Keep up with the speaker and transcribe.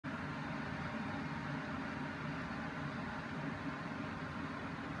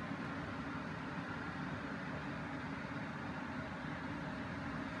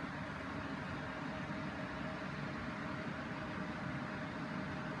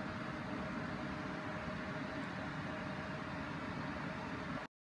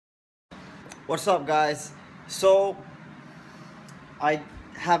What's up, guys? So I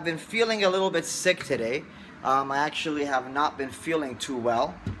have been feeling a little bit sick today. I actually have not been feeling too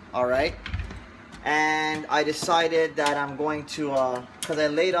well, all right? And I decided that I'm going to, because I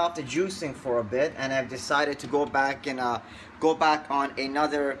laid off the juicing for a bit, and I've decided to go back and go back on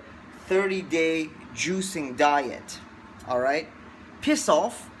another 30-day juicing diet, all right? Piss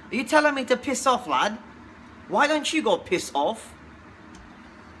off? Are you telling me to piss off, lad? Why don't you go piss off?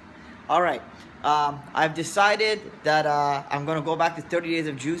 All right, I've decided that I'm gonna go back to 30 days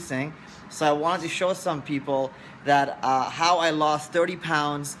of juicing. So I wanted to show some people that how I lost 30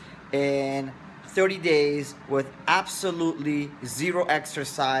 pounds in 30 days with absolutely zero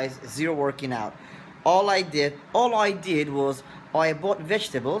exercise, zero working out. All I did was I bought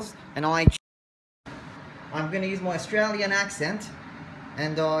vegetables and I'm gonna use my Australian accent,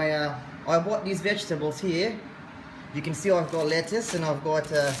 and I bought these vegetables here. You can see I've got lettuce and I've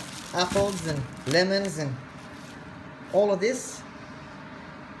got apples and lemons and all of this.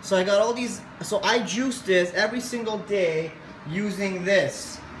 So I got all these, so I juice this every single day using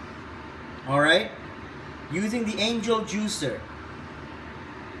this. Alright? Using the Angel Juicer.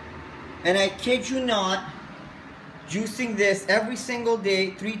 And I kid you not, juicing this every single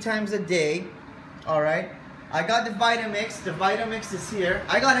day, 3 times a day. Alright? I got the Vitamix. The Vitamix is here.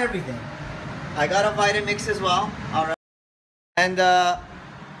 I got everything. I got a Vitamix as well. Alright. And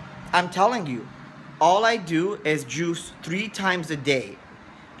I'm telling you, all I do is juice 3 times a day.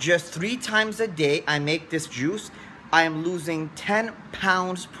 Just 3 times a day I make this juice. I am losing 10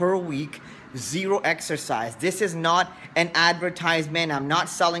 pounds per week, zero exercise. This is not an advertisement. I'm not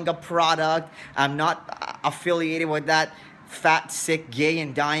selling a product. I'm not affiliated with that Fat, Sick, Gay,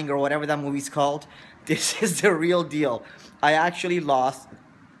 and Dying, or whatever that movie's called. This is the real deal. I actually lost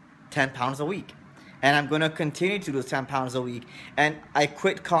 10 pounds a week. And I'm going to continue to lose 10 pounds a week. And I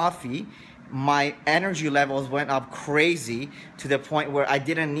quit coffee. My energy levels went up crazy to the point where I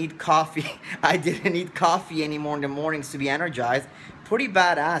didn't need coffee. I didn't need coffee anymore in the mornings to be energized. Pretty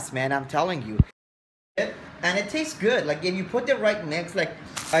badass, man, I'm telling you. And it tastes good. Like, if you put the right mix, like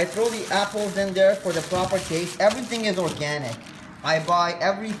I throw the apples in there for the proper taste. Everything is organic. I buy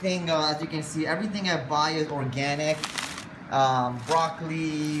everything, as you can see, everything I buy is organic.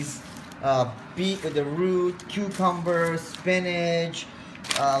 Broccolis, beet with the root, cucumbers, spinach,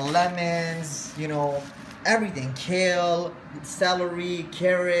 lemons, you know, everything, kale, celery,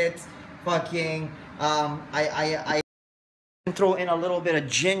 carrots, fucking, I throw in a little bit of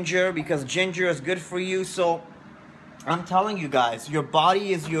ginger because ginger is good for you. So I'm telling you guys, your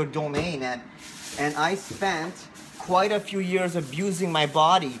body is your domain, and I spent quite a few years abusing my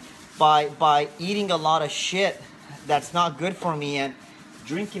body by eating a lot of shit that's not good for me and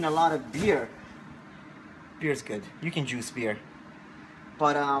drinking a lot of beer. Beer's good. You can juice beer.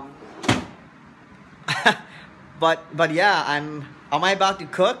 But but yeah, am I about to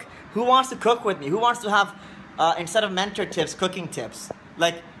cook? Who wants to cook with me? Who wants to have instead of mentor tips, cooking tips?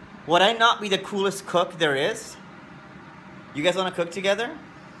 Like, would I not be the coolest cook there is? You guys want to cook together?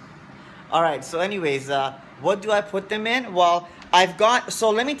 All right. So anyways, what do I put them in? Well, so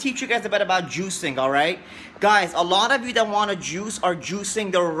let me teach you guys a bit about juicing, all right? Guys, a lot of you that want to juice are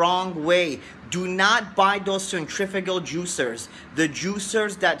juicing the wrong way. Do not buy those centrifugal juicers. The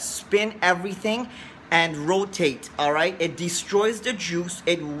juicers that spin everything and rotate, all right? It destroys the juice.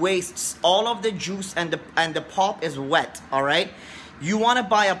 It wastes all of the juice, and the pulp is wet, all right? You want to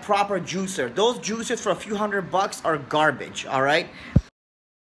buy a proper juicer. Those juicers for a few $100 are garbage, all right?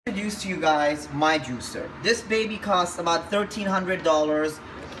 Introduce to you guys my juicer. This baby costs about $1,300,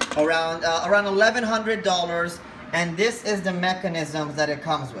 around $1,100, and this is the mechanisms that it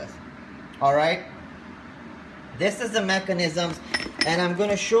comes with. All right, this is the mechanisms, and I'm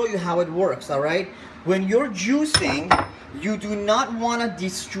going to show you how it works. All right, when you're juicing, you do not want to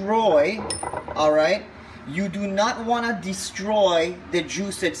destroy, all right, you do not want to destroy the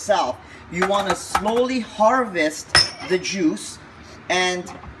juice itself. You want to slowly harvest the juice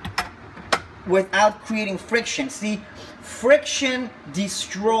and without creating friction. See, friction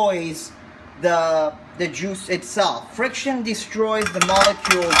destroys the juice itself. Friction destroys the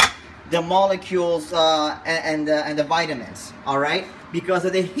molecules and the vitamins, all right? Because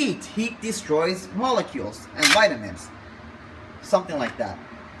of the heat. Heat destroys molecules and vitamins. Something like that,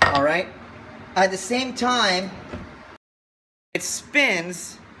 all right? At the same time, it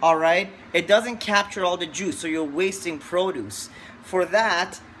spins, all right? It doesn't capture all the juice, so you're wasting produce. For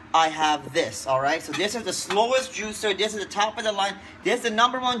that, I have this, all right? So this is the slowest juicer. This is the top of the line. This is the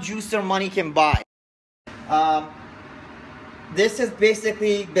 #1 juicer money can buy. This is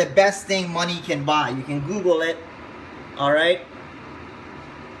basically the best thing money can buy. You can Google it, all right?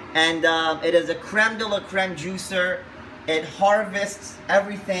 And it is a creme de la creme juicer. It harvests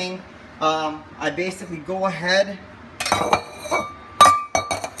everything. I basically go ahead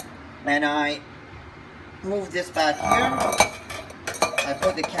and I move this back here. I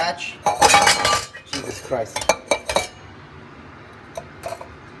put the catch. Jesus Christ.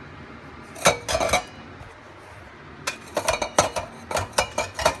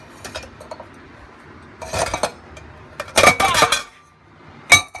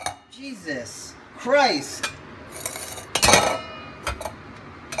 Jesus Christ.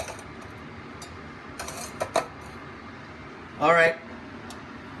 All right.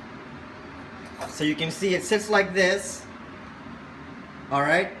 So you can see it sits like this. All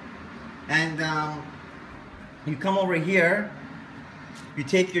right. And you come over here. You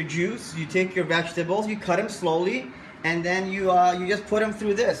take your juice. You take your vegetables. You cut them slowly, and then you just put them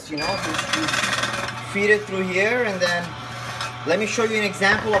through this. You know, you feed it through here, and then let me show you an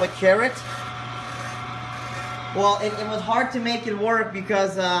example of a carrot. Well, it was hard to make it work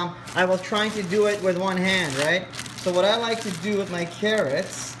because I was trying to do it with one hand, right? So what I like to do with my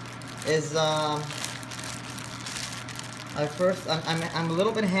carrots is I'm a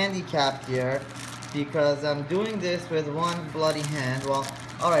little bit handicapped here because I'm doing this with one bloody hand. Well,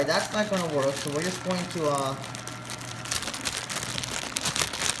 all right, that's not going to work. So we're just going to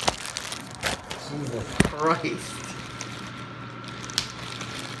Jesus Christ.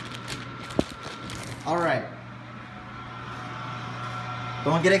 All right.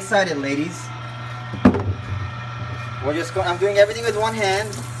 Don't get excited, ladies. We're just going. I'm doing everything with one hand.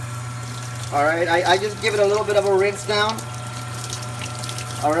 All right. I just give it a little bit of a rinse down.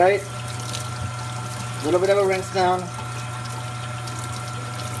 All right. A little bit of a rinse down,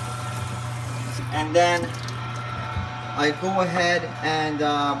 and then I go ahead and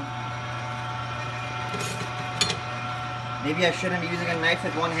maybe I shouldn't be using a knife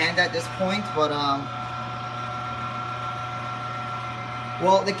with one hand at this point, but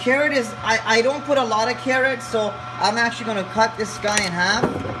well, the carrot is, I don't put a lot of carrot, so I'm actually going to cut this guy in half.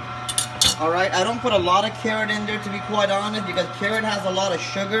 Alright, I don't put a lot of carrot in there, to be quite honest, because carrot has a lot of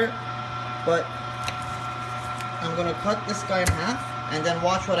sugar. But I'm going to cut this guy in half, and then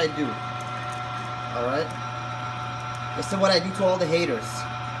watch what I do. Alright? This is what I do to all the haters.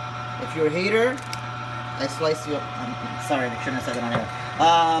 If you're a hater, I slice you up. I'm sorry, I shouldn't have said that on here.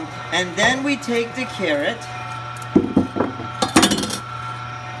 And then we take the carrot.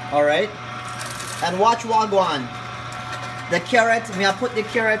 Alright, and watch Wagwan. The carrot, me I put the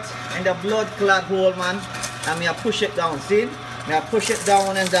carrot in the blood clot hole, man, and me I push it down, see? Me I push it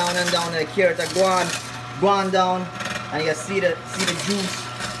down and down and down, and the carrot I go on down, and you see the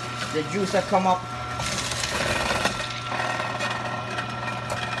juice that come up.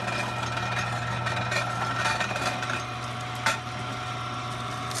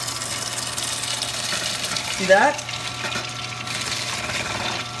 See that?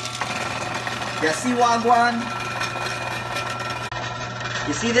 You see Wagwan?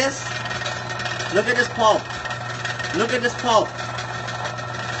 You see this? Look at this pulp. Look at this pulp.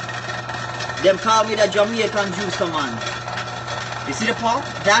 Them call me the Jamaican juicer, man. You see the pulp?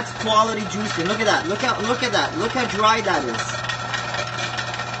 That's quality juicing. Look at that. Look at that. Look how dry that is.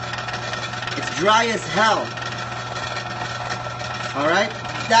 It's dry as hell. Alright?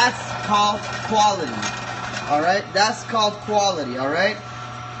 That's called quality. Alright? That's called quality, alright?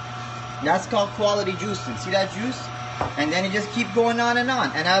 That's called quality juicing. See that juice? And then you just keep going on and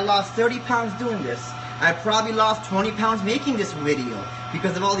on. And I lost 30 pounds doing this. I probably lost 20 pounds making this video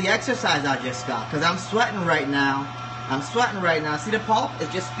because of all the exercise I just got. Because I'm sweating right now. I'm sweating right now. See the pulp?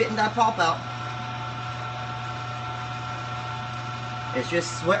 It's just spitting that pulp out. It's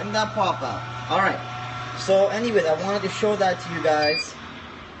just sweating that pulp out. Alright. So anyways, I wanted to show that to you guys.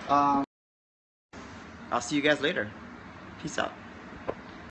 I'll see you guys later. Peace out.